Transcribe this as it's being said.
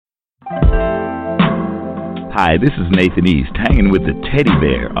Hi, this is Nathan East, hanging with the Teddy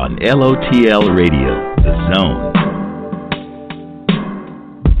Bear on LOTL Radio, The Zone.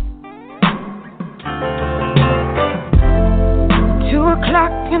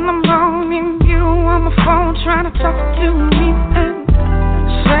 In the morning, you on my phone trying to talk to me and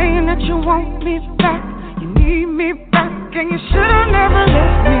saying that you want me back, you need me back, and you should have never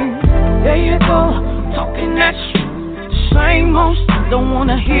left me. There you go, talking that shit, same old stuff, don't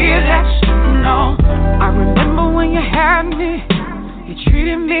wanna hear that shit, no. I remember when you had me, you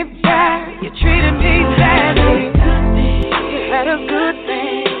treated me bad, you treated me badly. You had a good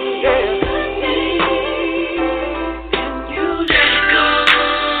thing, yeah.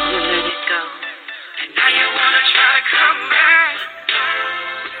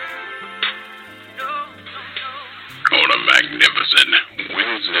 On a magnificent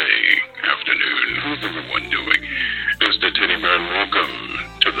Wednesday afternoon, how's everyone doing? It's the Teddy Bear, and welcome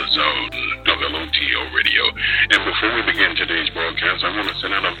to the Zone of LOTL Radio. And before we begin today's broadcast, I want to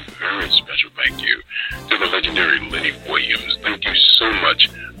send out a very special thank you to the legendary Lenny Williams. Thank you so much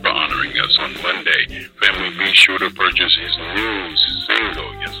for honoring us on Monday. Family, be sure to purchase his new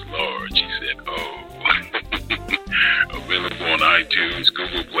single, Yes Lord, she said, oh. Available on iTunes,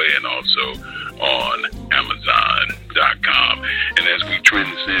 Google Play, and also on Amazon.com. And as we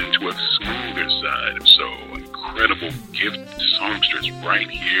transcend to a smoother side of soul, incredible gift songsters right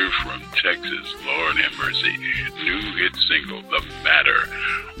here from Texas, Lord have mercy, new hit single, The Matter.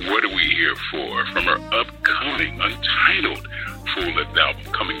 What are we here for? From her upcoming Untitled full-length album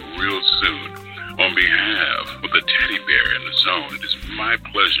coming real soon. On behalf of the Teddy Bear and the Zone, it is my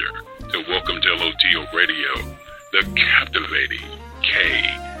pleasure to welcome to LOTL Radio the captivating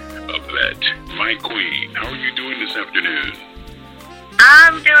K.Avett. My queen, how are you doing this afternoon?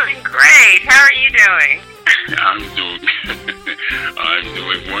 I'm doing great. How are you doing? I'm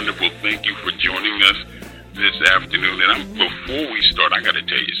doing wonderful. Thank you for joining us this afternoon. And before we start, I got to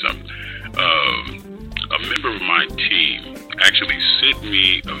tell you something. A member of my team actually sent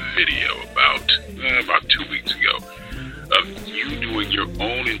me a video about 2 weeks ago of you doing your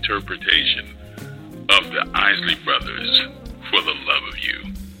own interpretation of the Isley Brothers, For the Love of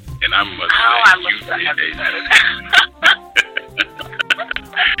You. And I must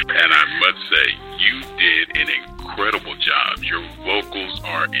say, you did an incredible job. Your vocals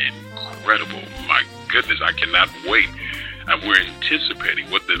are incredible. My goodness, I cannot wait. And we're anticipating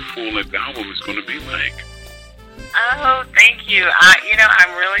what the full-length album is going to be like. Oh, thank you.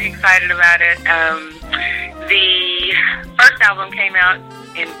 I'm really excited about it. The first album came out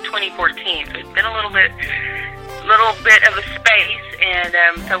in 2014, so it's been a little bit of a space, and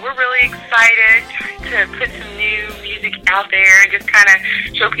so we're really excited to put some new music out there and just kind of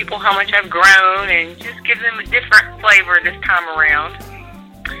show people how much I've grown and just give them a different flavor this time around.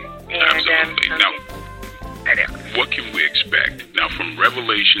 And, absolutely. Now, what can we expect? Now, from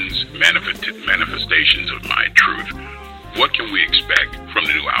Revelations, Manifestations of My Truth, what can we expect from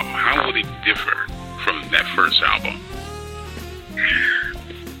the new album? How will it differ from that first album?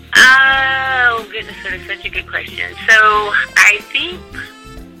 Oh, goodness, that is such a good question. So I think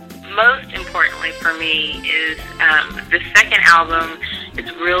most importantly for me is the second album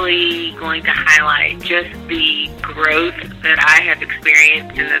is really going to highlight just the growth that I have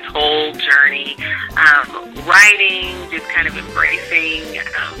experienced in this whole journey. Writing, just kind of embracing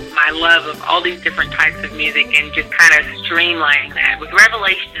my love of all these different types of music and just kind of streamlining that. With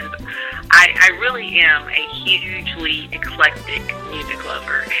Revelations, I really am a hugely eclectic music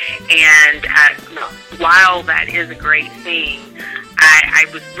lover, and while that is a great thing, I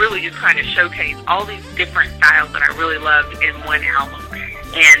was really just trying to showcase all these different styles that I really loved in one album,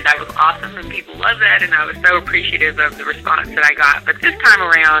 and that was awesome, and people loved that, and I was so appreciative of the response that I got. But this time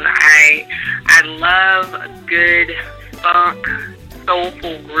around, I love a good funk,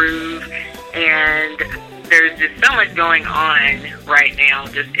 soulful groove, and there's just so much going on right now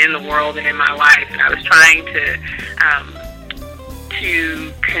just in the world and in my life, and I was trying to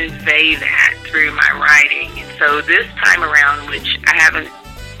convey that through my writing. And so this time around, which I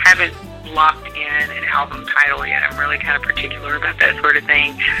haven't locked in an album title yet, I'm really kind of particular about that sort of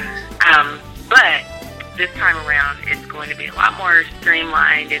thing, but this time around it's going to be a lot more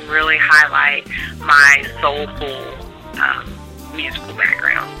streamlined and really highlight my soulful musical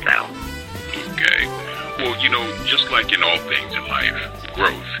background. So okay. Well, just like in all things in life,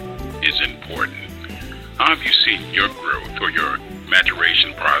 growth is important. How have you seen your growth or your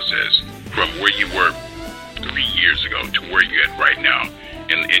maturation process from where you were 3 years ago to where you're at right now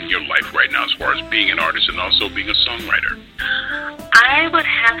in your life right now, as far as being an artist and also being a songwriter? I would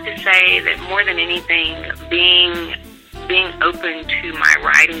have to say that more than anything, being being open to my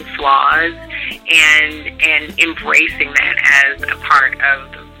writing flaws and embracing that as a part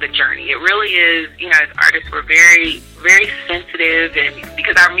of the journey. It really is, as artists, we're very, very sensitive, and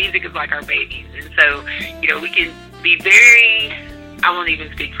because our music is like our babies. And so, we can be very, I won't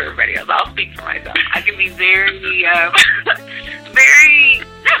even speak for everybody else, I'll speak for myself. I can be very, not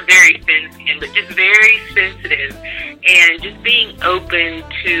very thin-skinned, but just very sensitive, and just being open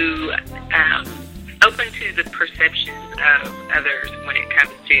to the perceptions of others when it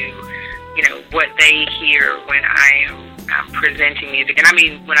comes to, what they hear when I am presenting music. And I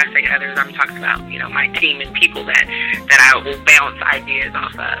mean, when I say others, I'm talking about, my team and people that I will bounce ideas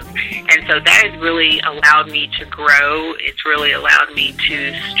off of. And so that has really allowed me to grow. It's really allowed me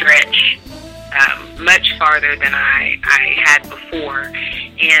to stretch much farther than I had before.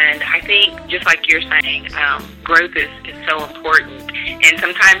 And I think, just like you're saying, growth is so important. And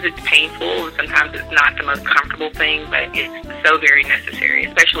sometimes it's painful, and sometimes it's not the most comfortable thing, but it's so very necessary,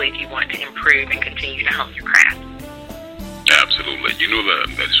 especially if you want to improve and continue to hone your craft. Absolutely.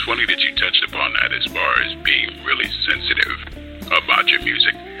 It's funny that you touched upon that as far as being really sensitive about your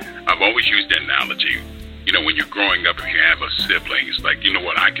music. I've always used the analogy, when you're growing up, if you have a sibling, it's like,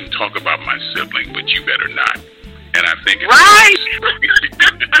 I can talk about my sibling, but you better not. And I think it's right.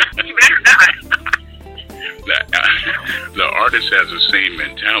 You better not. The artist has the same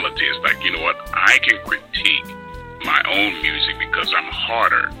mentality. It's like, I can critique my own music because I'm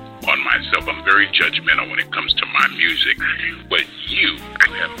harder on myself. I'm very judgmental when it comes to my music. But you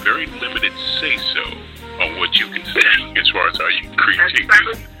have very limited say-so on what you can say as far as how you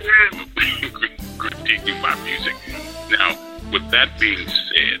critiquing my music. Now, with that being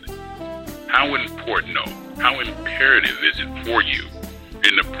said, how important, how imperative is it for you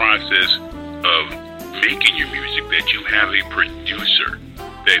in the process of making your music that you have a producer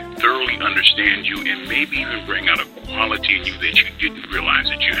that thoroughly understands you and maybe even bring out a quality in you that you didn't realize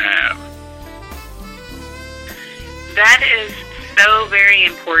that you have? That is so very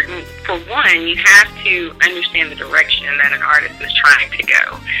important. For one, you have to understand the direction that an artist is trying to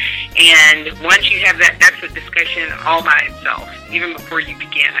go. And once you have that, that's a discussion all by itself. Even before you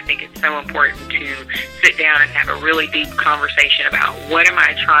begin, I think it's so important to sit down and have a really deep conversation about what am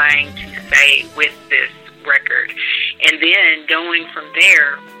I trying to say with this record. And then going from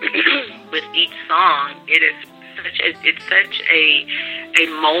there with each song, it's such a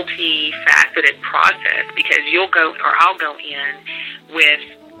multifaceted process, because I'll go in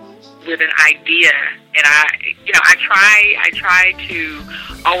with an idea, and I try to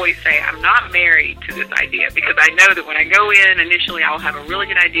always say I'm not married to this idea, because I know that when I go in initially, I'll have a really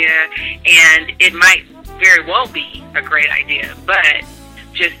good idea, and it might very well be a great idea, but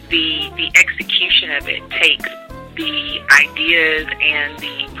just the execution of it takes the ideas and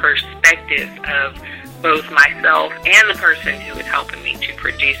the perspective of both myself and the person who is helping me to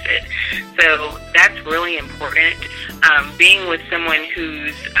produce it. So that's really important. Being with someone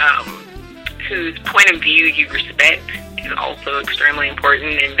whose point of view you respect is also extremely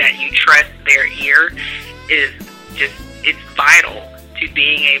important, and that you trust their ear it's vital to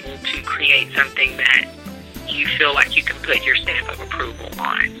being able to create something that you feel like you can put your stamp of approval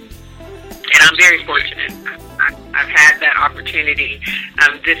on. And I'm very fortunate. I've had that opportunity.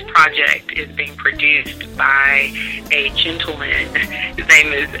 This project is being produced by a gentleman. His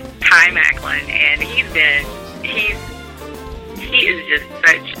name is Ty Macklin, and he is just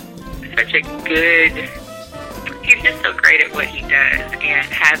such a good. He's just so great at what he does, and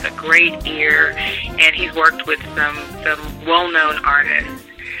has a great ear. And he's worked with some well-known artists,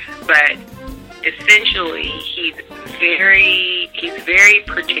 but essentially he's very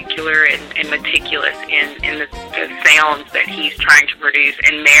particular and meticulous in the sounds that he's trying to produce,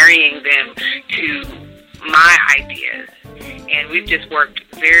 and marrying them to my ideas. And we've just worked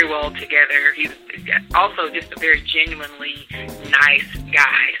very well together. He's also just a very genuinely nice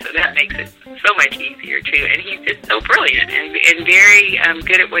guy, so that makes it so much easier too. And he's just so brilliant and very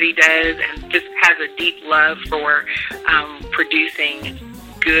good at what he does, and just has a deep love for producing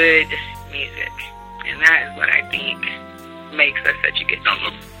good music. And that is what I think makes us such a good team.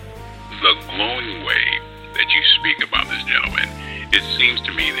 Now, the glowing way that you speak about this gentleman, it seems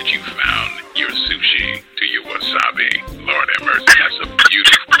to me that you found your sushi to your wasabi. Lord have mercy, that's a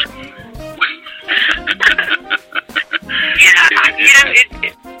beautiful.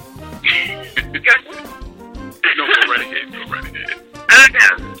 No, go right ahead. Oh, no.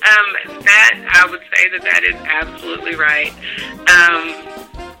 That, I would say that is absolutely right.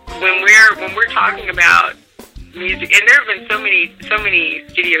 When we're talking about music, and there have been so many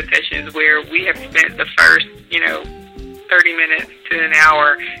studio sessions where we have spent the first, 30 minutes to an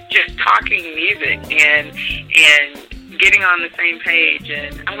hour just talking music and getting on the same page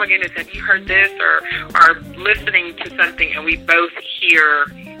and, oh my goodness, have you heard this? Or listening to something and we both hear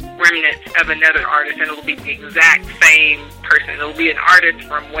remnants of another artist, and it'll be the exact same person. It'll be an artist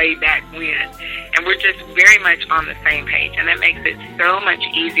from way back when. And we're just very much on the same page. And that makes it so much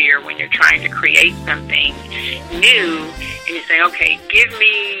easier when you're trying to create something new and you say, okay, give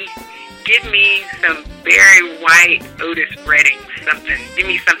me some Barry White, Otis Redding, something. Give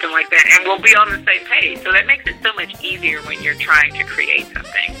me something like that, and we'll be on the same page. So that makes it so much easier when you're trying to create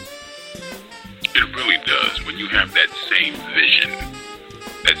something. It really does. When you have that same vision,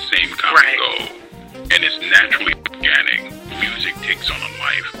 that same common goal, and it's naturally organic, music takes on a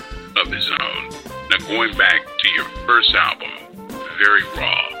life of its own. Now, going back to your first album, very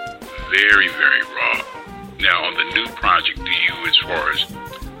raw, very, very raw. Now, on the new project, do you, as far as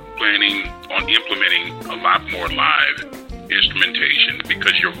planning on implementing a lot more live instrumentation,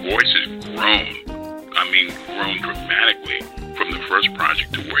 because your voice has grown, I mean, grown dramatically from the first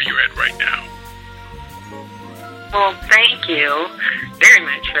project to where you're at right now? Well, thank you very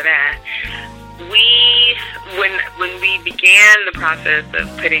much for that. When we began the process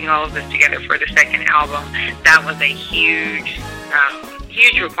of putting all of this together for the second album, that was a huge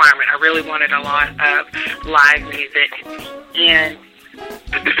requirement. I really wanted a lot of live music, and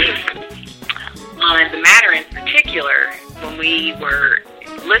on The Matter in particular, when we were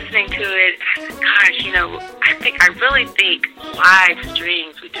listening to it, gosh, I really think live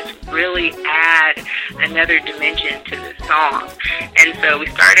streams would just really add another dimension to the song. And so we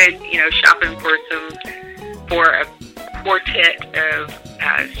started, shopping for a quartet of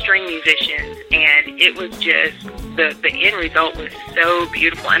string musicians, and it was just, the end result was so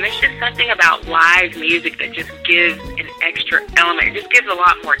beautiful. And there's just something about live music that just gives an extra element. It just gives a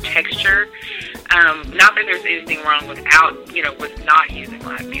lot more texture. Not that there's anything wrong with not using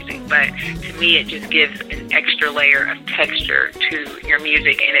live music, but to me it just gives an extra layer of texture to your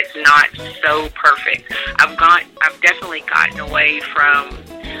music, and it's not so perfect. I've definitely gotten away from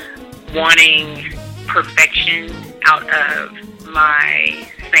wanting perfection out of my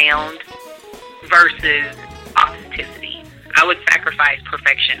sound versus authenticity. I would sacrifice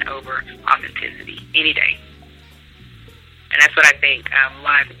perfection over authenticity any day. And that's what I think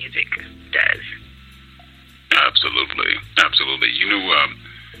live music does. Absolutely. Absolutely.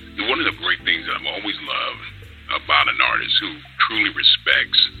 One of the great things that I've always loved about an artist who truly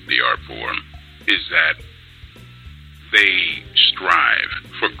respects the art form is that they strive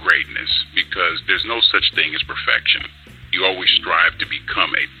for greatness, because there's no such thing as perfection. You always strive to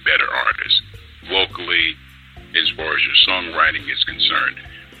become a better artist, vocally, as far as your songwriting is concerned.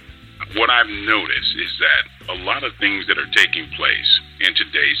 What I've noticed is that a lot of things that are taking place in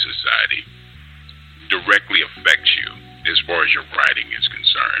today's society directly affects you as far as your writing is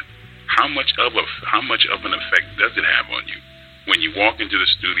concerned. How much of an effect does it have on you when you walk into the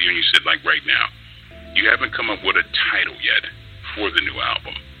studio and you sit like right now? You haven't come up with a title yet for the new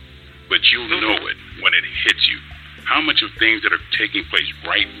album, but you'll know it when it hits you. How much of things that are taking place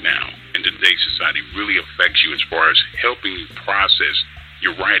right now in today's society really affects you as far as helping you process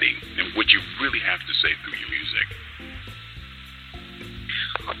your writing and what you really have to say through your music?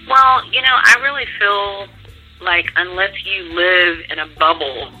 Well, I really feel like unless you live in a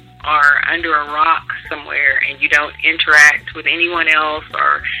bubble or under a rock somewhere and you don't interact with anyone else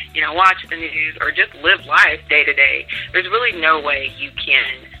or, watch the news or just live life day to day, there's really no way you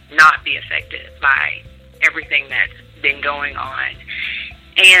can not be affected by everything that's been going on.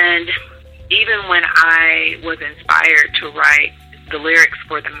 And even when I was inspired to write the lyrics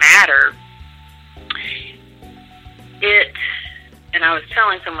for The Matter, and I was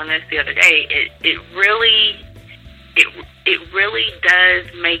telling someone this the other day, it really does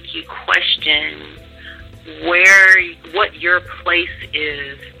make you question what your place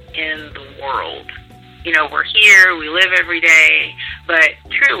is in the world. We're here, we live every day, but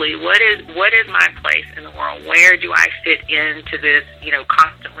truly, what is my place in the world? Where do I fit into this,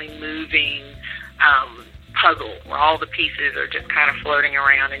 constantly moving puzzle where all the pieces are just kind of floating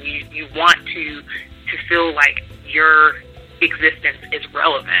around, and you want to feel like your existence is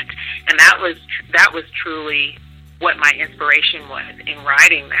relevant. And that was truly what my inspiration was in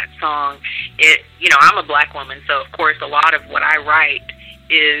writing that song. I'm a black woman, so of course a lot of what I write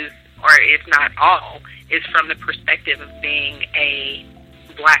is, or if not all, is from the perspective of being a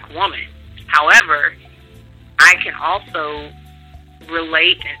black woman. However, I can also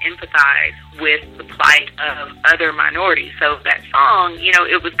relate and empathize with the plight of other minorities. So that song,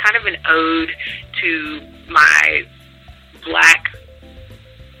 it was kind of an ode to my black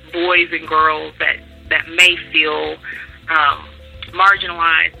boys and girls that may feel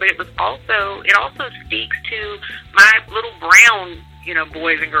marginalized, but it also speaks to my little brown,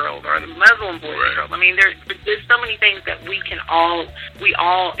 boys and girls, or the Muslim boys and girls. I mean, there's so many things that we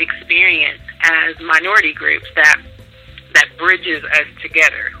all experience as minority groups that bridges us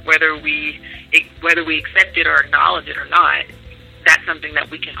together, whether we accept it or acknowledge it or not. That's something that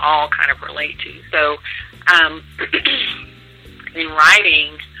we can all kind of relate to. So, in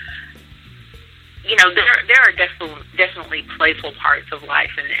writing, there are definitely playful parts of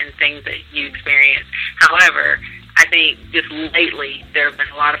life and things that you experience. However, I think just lately there have been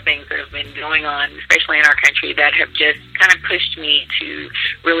a lot of things that have been going on, especially in our country, that have just kind of pushed me to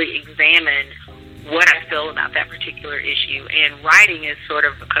really examine what I feel about that particular issue. And writing is sort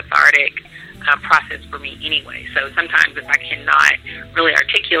of a cathartic process for me anyway. So sometimes if I cannot really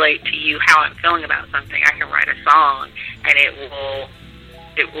articulate to you how I'm feeling about something, I can write a song and it will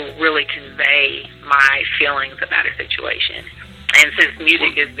really convey my feelings about a situation. And since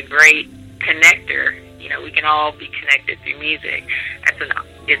music is the great connector, we can all be connected through music.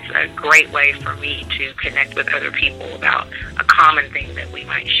 It's a great way for me to connect with other people about a common thing that we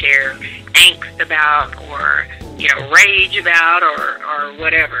might share angst about, or rage about, or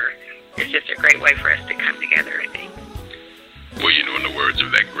whatever. It's just a great way for us to come together, I think. Well, in the words of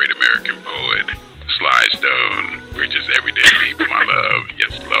that great American poet, Sly Stone, we're just everyday people, my love.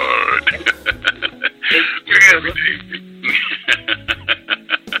 Yes, Lord. We're everyday people.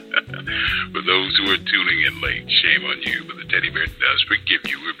 For those who are tuning in late, shame on you, but the teddy bear does forgive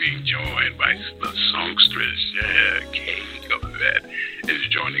you. We're being joined by the songstress, K.Avett, is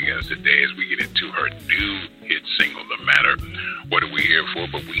joining us today as we get into her new hit single, The Matter. What are we here for?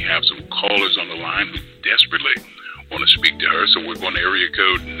 But we have some callers on the line who desperately want to speak to her, so we're going to area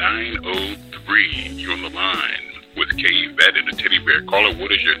code 903. You're on the line with K.Avett and the teddy bear. Caller,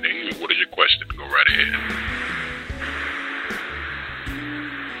 what is your name and what is your question? Go right ahead.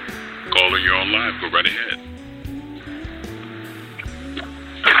 Caller, you're on live. Go right ahead.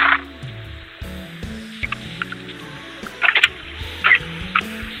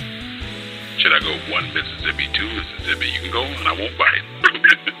 Should I go 1 Mississippi, 2 Mississippi? You can go and I won't bite.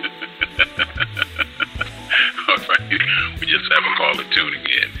 All right. We just have a caller tuning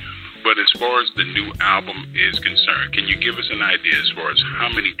in. But as far as the new album is concerned, can you give us an idea as far as how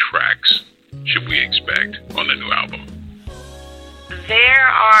many tracks should we expect on the new album? There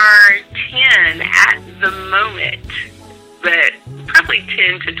are 10 at the moment, but probably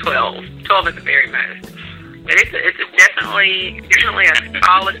 10 to 12. 12 at the very most. But it's definitely a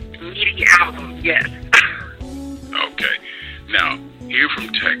solid, meaty album, yes. Okay. Now, here from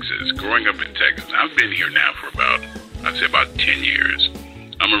Texas, growing up in Texas, I've been here now for about 10 years.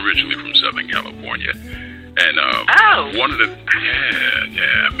 I'm originally from Southern California. And one of the,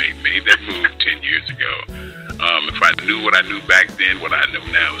 I made that move 10 years ago. If I knew what I knew back then, what I know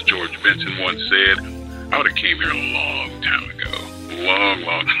now, as George Benson once said, I would have came here a long time ago.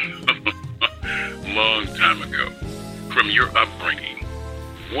 Long time ago. From your upbringing,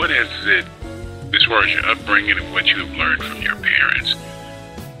 what has it, as far as your upbringing and what you have learned from your parents,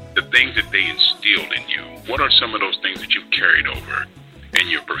 the things that they instilled in you, what are some of those things that you've carried over in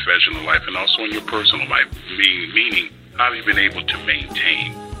your professional life and also in your personal life? Meaning, how have you been able to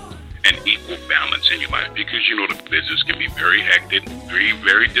maintain an equal balance in your life? Because the business can be very hectic, very,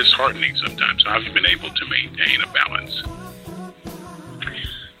 very disheartening sometimes. How have you been able to maintain a balance?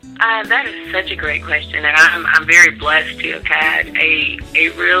 That is such a great question, and I'm very blessed to have had a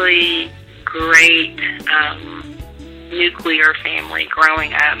really great nuclear family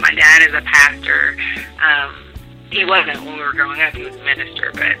growing up. My dad is a pastor. He wasn't when we were growing up. He was a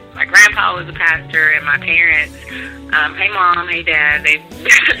minister, but my grandpa was a pastor, and my parents, hey Mom, hey Dad, they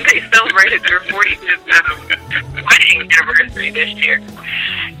celebrated their 45th wedding anniversary this year.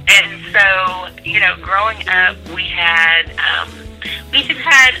 And so, growing up, we just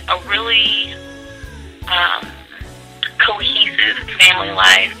had a really cohesive family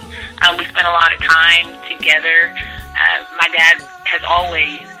life. We spent a lot of time together. My dad has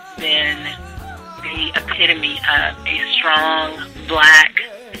always been the epitome of a strong Black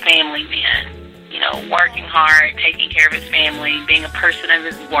family man. Working hard, taking care of his family, being a person of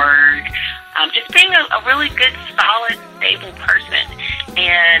his word, just being a really good, solid, stable person,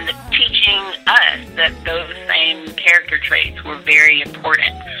 and teaching us that those same character traits were very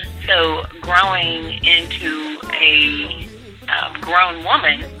important. So growing into a grown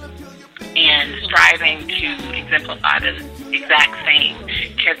woman and striving to exemplify the exact same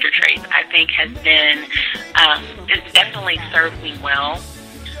character traits, I think has been, it's definitely served me well.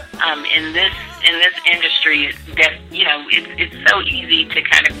 In this industry, it's so easy to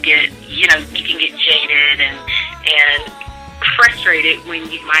kind of get, you can get jaded and frustrated when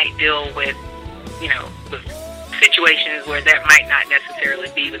you might deal with, with situations where that might not necessarily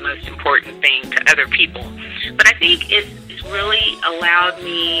be the most important thing to other people. But I think it's really allowed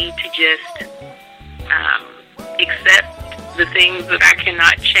me to just accept the things that I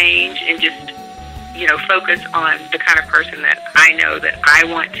cannot change and just, focus on the kind of person that I know that I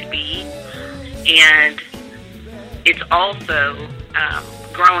want to be. And it's also,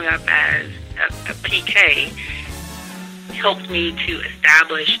 growing up as a PK helped me to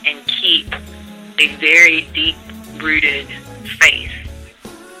establish and keep a very deep-rooted faith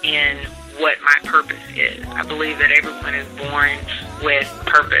in what my purpose is. I believe that everyone is born with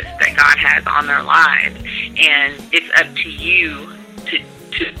purpose that God has on their lives, and it's up to you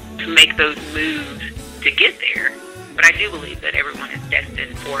to make those moves to get there. But I do believe that everyone is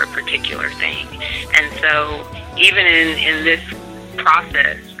destined for a particular thing. And so even in this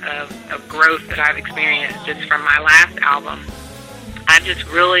process of growth that I've experienced just from my last album, I've just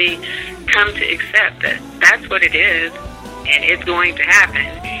really come to accept that that's what it is, and it's going to happen.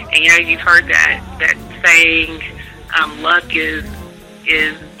 And you've heard that saying, luck is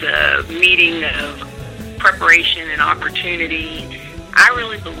the meeting of preparation and opportunity. I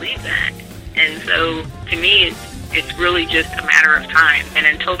really believe that. And so to me, it's really just a matter of time. And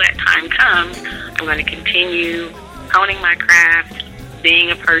until that time comes, I'm going to continue honing my craft, being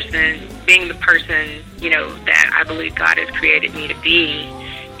the person, that I believe God has created me to be,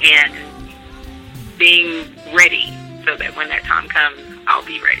 and being ready so that when that time comes, I'll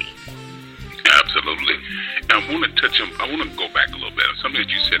be ready. Absolutely. Now, I want to go back a little bit. Something that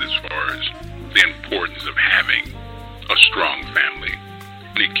you said as far as the importance of having a strong family.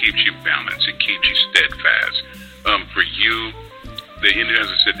 And it keeps you balanced. It keeps you steadfast. For you, as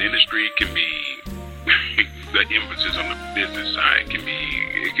I said, the industry can be, the emphasis on the business side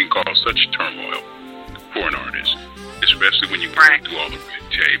it can cause such turmoil for an artist, especially when you go through all the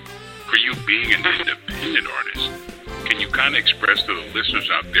red tape. For you being an independent artist, can you kind of express to the listeners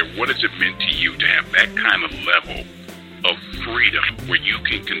out there what has it meant to you to have that kind of level of freedom where you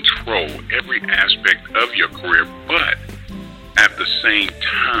can control every aspect of your career, but at the same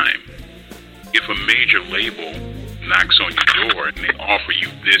time, if a major label knocks on your door and they offer you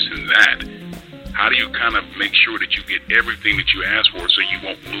this and that, how do you kind of make sure that you get everything that you ask for so you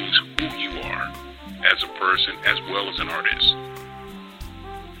won't lose who you are as a person as well as an artist?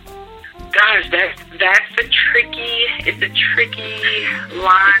 Gosh, that's a tricky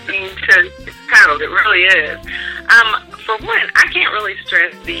line to handle. It really is. For one, I can't really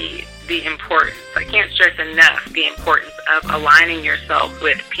stress the importance. I can't stress enough the importance of aligning yourself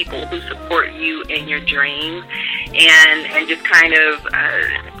with people who support you in your dreams, and just kind of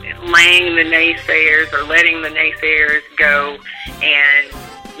laying the naysayers or letting the naysayers go, and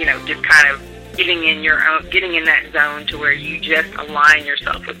just kind of getting in that zone to where you just align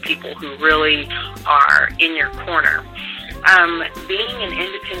yourself with people who really are in your corner. Being an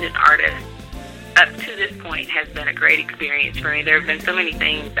independent artist up to this point has been a great experience for me. There have been so many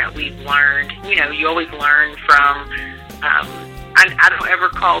things that we've learned. You always learn from, I don't ever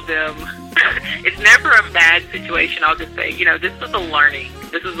call them, it's never a bad situation. I'll just say, this is a learning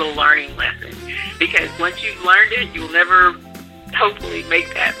lesson. Because once you've learned it, you'll never hopefully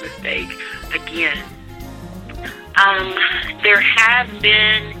make that mistake again. There have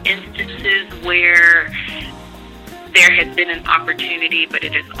been instances where there has been an opportunity, but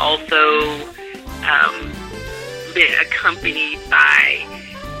it has also been accompanied by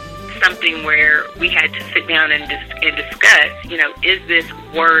something where we had to sit down and discuss, is this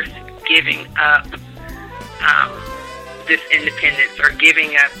worth giving up this independence or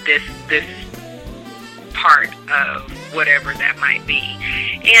giving up this part of whatever that might be.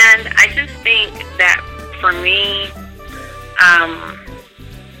 And I just think that for me,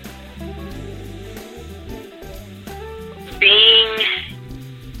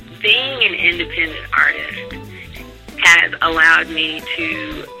 being an independent artist has allowed me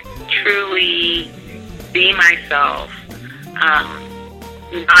to truly be myself,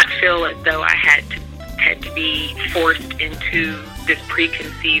 not feel as though I had to be forced into this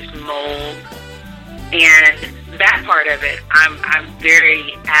preconceived mold. And that part of it, I'm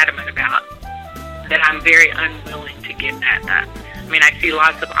very adamant about, that I'm very unwilling to give that up. I mean, I see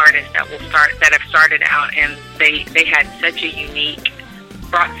lots of artists that have started out and they had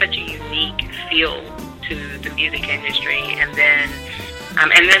brought such a unique feel to the music industry, and then,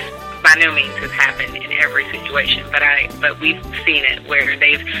 and this by no means has happened in every situation, but we've seen it where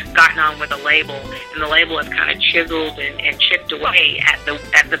they've gotten on with a label, and the label has kind of chiseled and chipped away at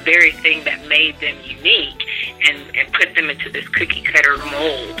the very thing that made them unique, and put them into this cookie cutter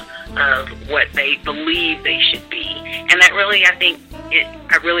mold of what they believe they should be. And that really,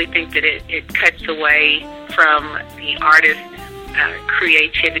 I really think that it cuts away from the artist's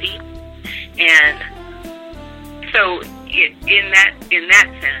creativity. And so in that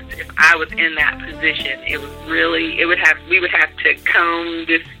sense, if I was in that position, we would have to comb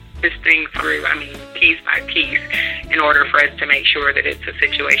this thing through, piece by piece, in order for us to make sure that it's a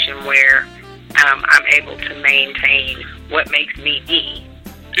situation where I'm able to maintain what makes me me.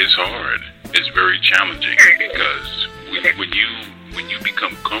 It's hard. It's very challenging because when you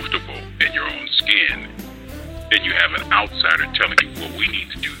become comfortable in your own skin, and you have an outsider telling you, well, we need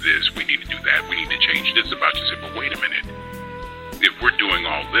to do this, we need to do that, we need to change this about you. Say, but wait a minute. If we're doing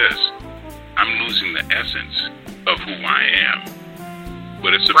all this, I'm losing the essence of who I am.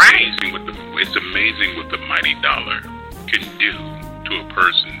 But it's amazing what the mighty dollar can do to a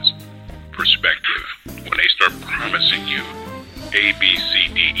person's perspective when they start promising you A, B, C,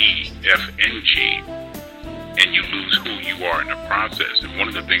 D, E, F, and G, and you lose who you are in the process. And one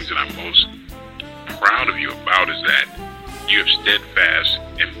of the things that I'm most proud of you about is that you have steadfast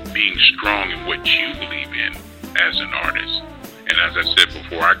in being strong in what you believe in as an artist. And as I said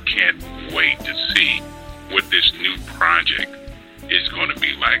before, I can't wait to see what this new project is going to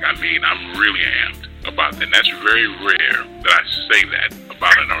be like. I'm really amped about that. And that's very rare that I say that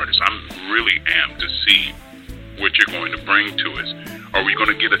about an artist. I'm really amped to see what you're going to bring to us. Are we going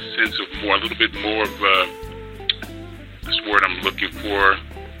to get a sense of a little bit more of this word I'm looking for,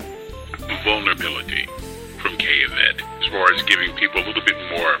 vulnerability from K.Avett, as far as giving people a little bit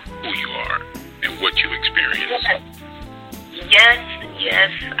more of who you are and what you experience?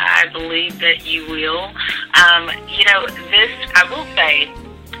 Yes, I believe that you will. I will say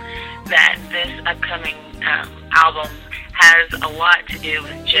that this upcoming album has a lot to do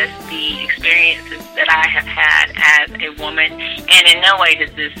with just the experiences that I have had as a woman, and in no way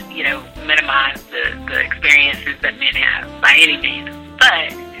does this, minimize the experiences that men have by any means.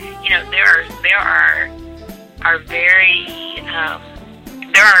 But there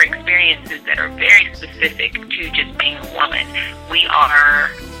are experiences that are very specific to just being a woman. We are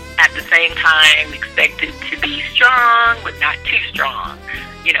at the same time expected to be strong, but not too strong.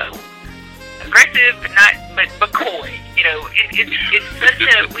 Aggressive, but coy. It's such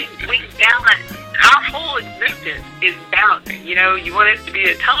a we balance. Our whole existence is balancing. You want us to be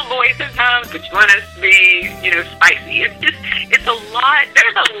a tomboy sometimes, but you want us to be, spicy. It's a lot.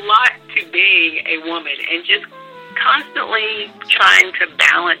 There's a lot to being a woman, and just constantly trying to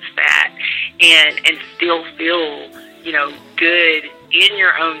balance that and still feel, good in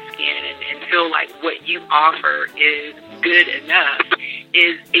your own skin and feel like what you offer is good enough.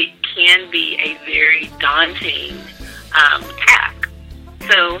 It can be a very daunting task.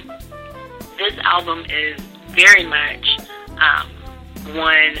 So this album is very much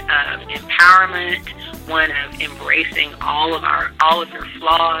one of empowerment, one of embracing all of your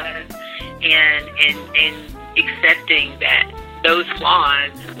flaws, and accepting that those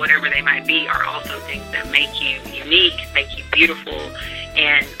flaws, whatever they might be, are also things that make you unique, make you beautiful,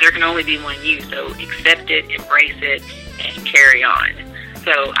 and there can only be one you. So accept it, embrace it, and carry on.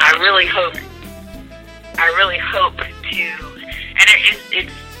 So I really hope to, and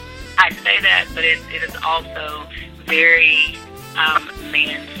it's I say that, but it is also very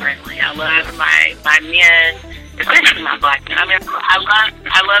man friendly. I love my men, especially my black men. I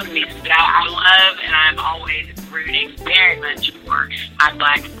love music, but I love, and I'm always rooting very much for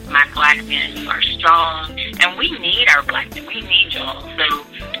my black men who are strong, and we need our black men. We need y'all. So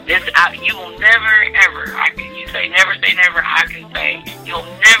this, you will never ever. You say never say never. I can say you'll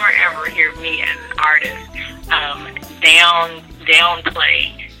never ever hear me as an artist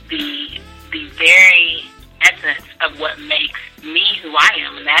downplay the very essence of what makes me who I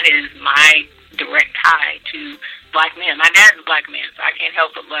am, and that is my direct tie to black men. My dad's a black man, so I can't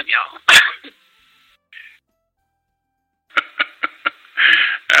help but love y'all.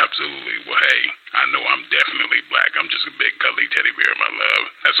 Absolutely. Well, hey, I know I'm definitely black. I'm just a big cuddly teddy bear, my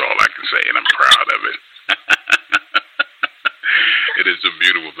love. That's all I can say, and I'm proud of it. It is a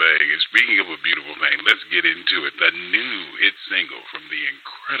beautiful thing. And speaking of a beautiful thing, let's get into it. The new hit single from the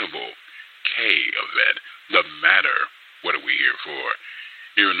incredible K.Avett, The Matter. What are we here for?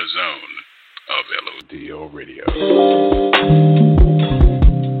 Here in the zone of LOTL Radio.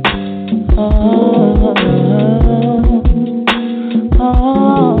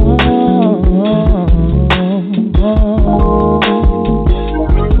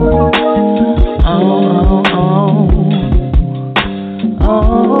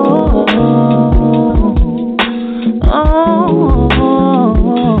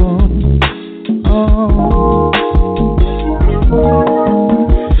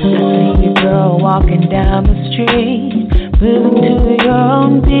 Walking down the street,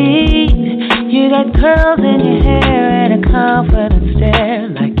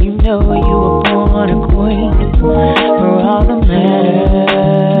 show you were born a queen for all the matter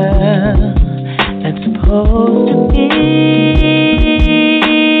that's supposed to be.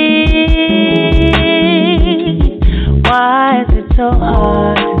 Why is it so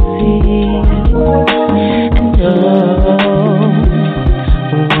hard to see and know?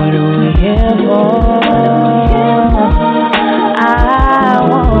 What are we here for? I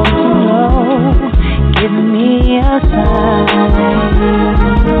want to know. Give me a sign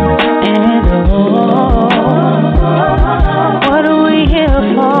and what are we here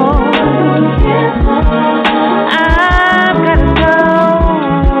for? I've got to know.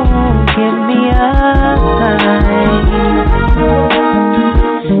 Give me a sign.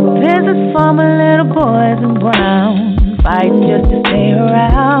 This is for my little boys in brown, fighting just to stay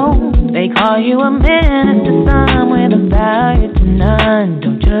around. They call you a menace to some with a value to none.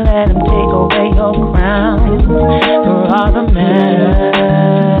 Don't you let them take away your crown for all the matter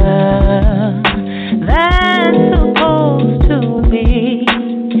that's supposed to be.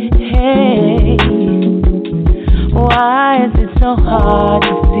 Hey, why is it so hard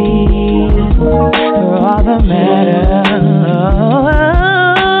to see for all the matter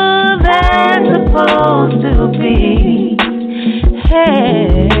that's supposed to be?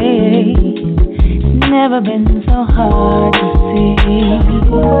 Hey, it's never been so hard to see.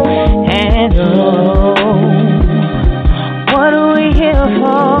 And what are we here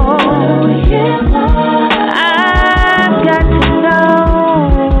for? I've got to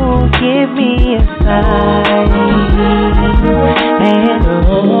know. Give me a sign. And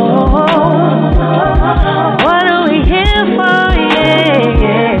what are we here for?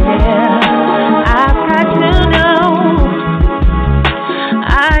 Yeah, I've got to know. I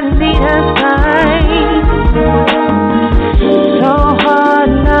need a sign. So hard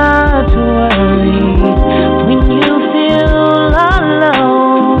not to worry when you feel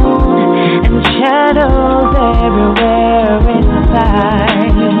alone and shadows everywhere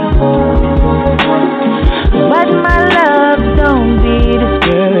inside. But my love, don't be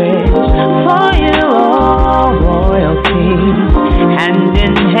discouraged, for you are royalty. Hand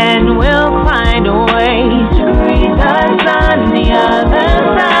in hand we'll find a way to greet us on the other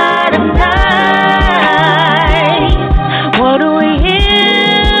side of night. What are we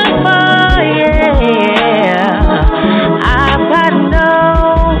here for? Yeah, I've got to know.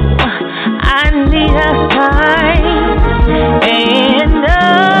 I need a sign. And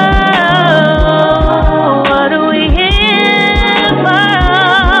what are we here for?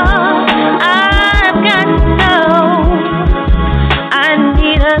 I've got to know. I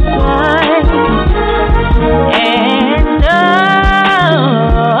need a sign. And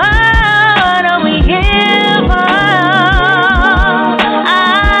what are we here for?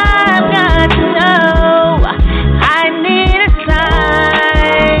 I've got to know. I need a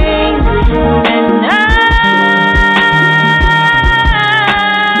sign. And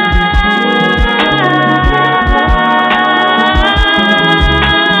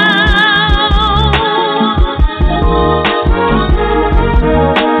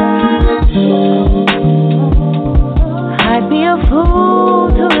I'd be a fool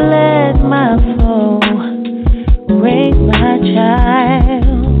to let my foe raise my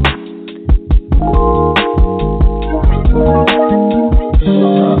child.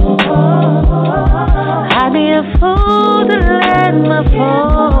 I'd be a fool to let my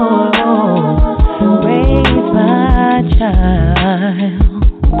foe raise my child.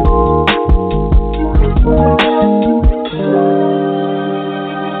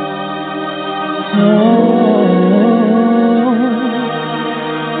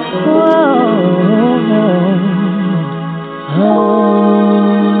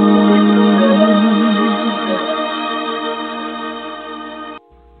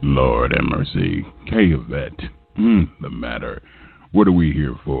 Lord have mercy. K.Avett. The matter. What are we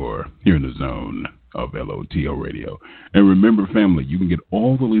here for? Here in the zone of LOTL Radio. And remember, family, you can get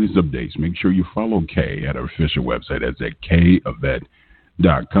all the latest updates. Make sure you follow K at our official website. That's at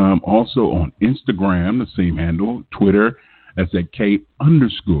K.Avett.com. Also on Instagram, the same handle. Twitter, that's at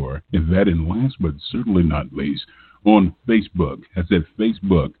K_Avett. And last but certainly not least, on Facebook, that's at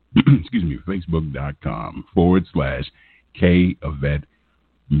Facebook, Facebook.com/K.Avett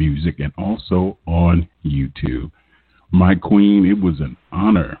Music, and also on YouTube. My queen, it was an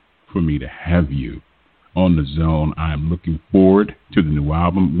honor for me to have you on the zone. I'm looking forward to the new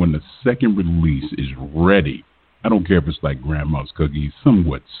album when the second release is ready. I don't care if it's like grandma's cookies,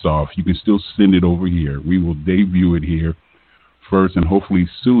 somewhat soft. You can still send it over here. We will debut it here first, and hopefully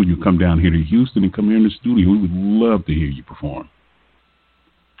soon you come down here to Houston and come here in the studio. We would love to hear you perform.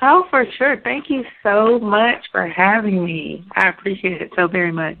 Oh, for sure. Thank you so much for having me. I appreciate it so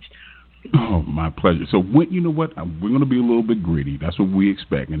very much. Oh, my pleasure. So, you know what? We're going to be a little bit greedy. That's what we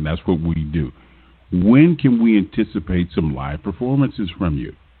expect, and that's what we do. When can we anticipate some live performances from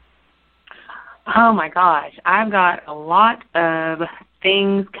you? Oh, my gosh. I've got a lot of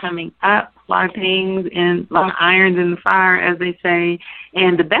things coming up, a lot of irons in the fire, as they say.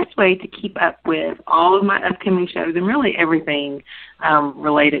 And the best way to keep up with all of my upcoming shows and really everything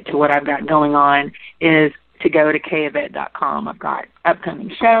related to what I've got going on is to go to K.Avett.com. I've got upcoming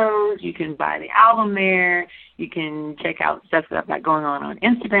shows. You can buy the album there. You can check out stuff that I've got going on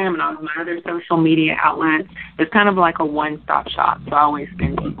Instagram and on my other social media outlets. It's kind of like a one-stop shop, so I always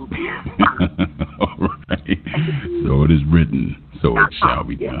send people there. All right. So it is written, so it shall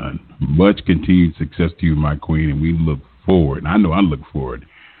be done. Much continued success to you, my queen, and we look forward, I know I look forward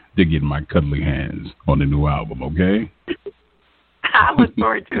to getting my cuddly hands on the new album, okay? I look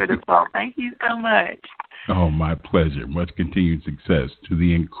forward to it as well. Thank you so much. Oh, my pleasure. Much continued success to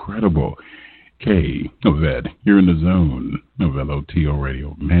the incredible K.Avett here in the zone of LOTL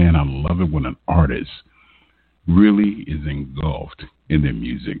Radio. Man, I love it when an artist really is engulfed in their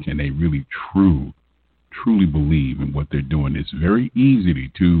music and they really truly believe in what they're doing. It's very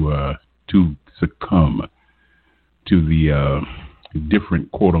easy to succumb to the different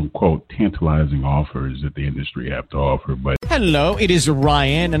quote-unquote tantalizing offers that the industry have to offer. But hello, it is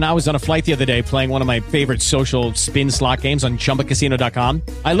Ryan, and I was on a flight the other day playing one of my favorite social spin slot games on ChumbaCasino.com.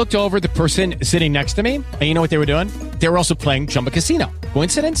 I looked over at the person sitting next to me, and you know what they were doing? They were also playing Chumba Casino.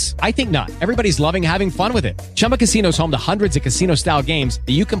 Coincidence? I think not. Everybody's loving having fun with it. Chumba Casino is home to hundreds of casino-style games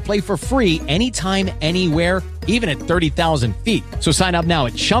that you can play for free anytime, anywhere, even at 30,000 feet. So sign up now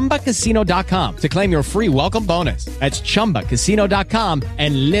at ChumbaCasino.com to claim your free welcome bonus. That's ChumbaCasino.com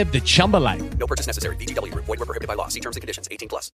and live the Chumba life. No purchase necessary. VGW. Void where prohibited by law. See terms and conditions. 18+.